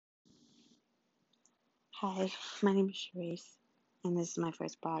Hi, my name is Sharice, and this is my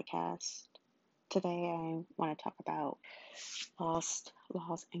first podcast. Today, I want to talk about loss,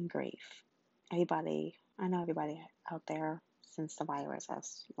 and grief. I know everybody out there since the virus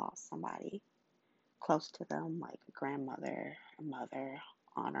has lost somebody close to them, like a grandmother, a mother,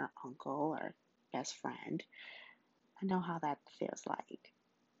 aunt, or uncle, or best friend. I know how that feels like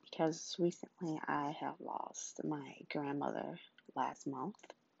because recently I have lost my grandmother last month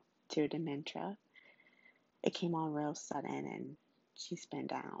to dementia. It came on real sudden and she's been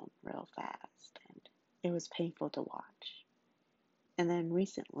down real fast and it was painful to watch. And then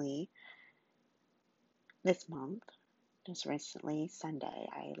this month, just recently, Sunday,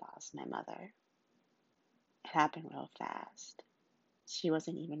 I lost my mother. It happened real fast. She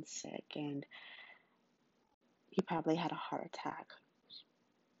wasn't even sick and he probably had a heart attack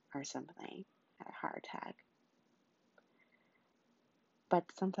or something. Had a heart attack.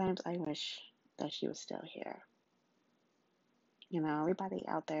 But sometimes I wish that she was still here. Everybody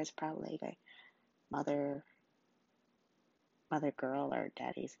out there is probably the mother mother girl or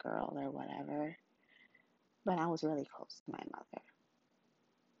daddy's girl or whatever. But I was really close to my mother.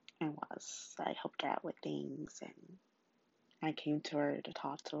 I helped her out with things and I came to her to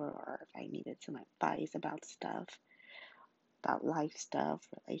talk to her or if I needed some advice about stuff, about life stuff,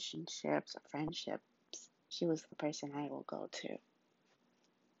 relationships, or friendships. She was the person I will go to.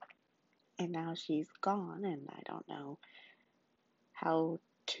 And now she's gone and I don't know how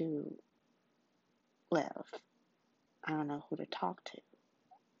to live. I don't know who to talk to.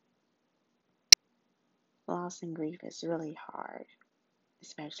 Loss and grief is really hard,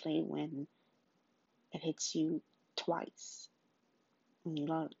 especially when it hits you twice. When you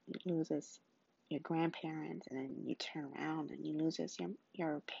lose your grandparents and then you turn around and you lose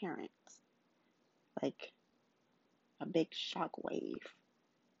your parents. Like a big shock wave,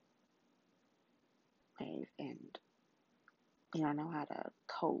 and you don't know how to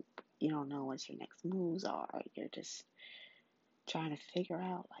cope. You don't know what your next moves are. You're just trying to figure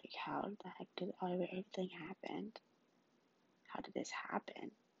out like how the heck did everything happen? How did this happen?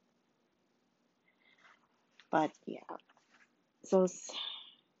 But yeah, so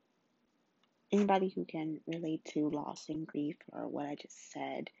anybody who can relate to loss and grief or what I just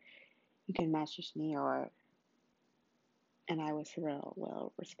said, you can message me and I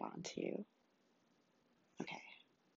will respond to you. Okay.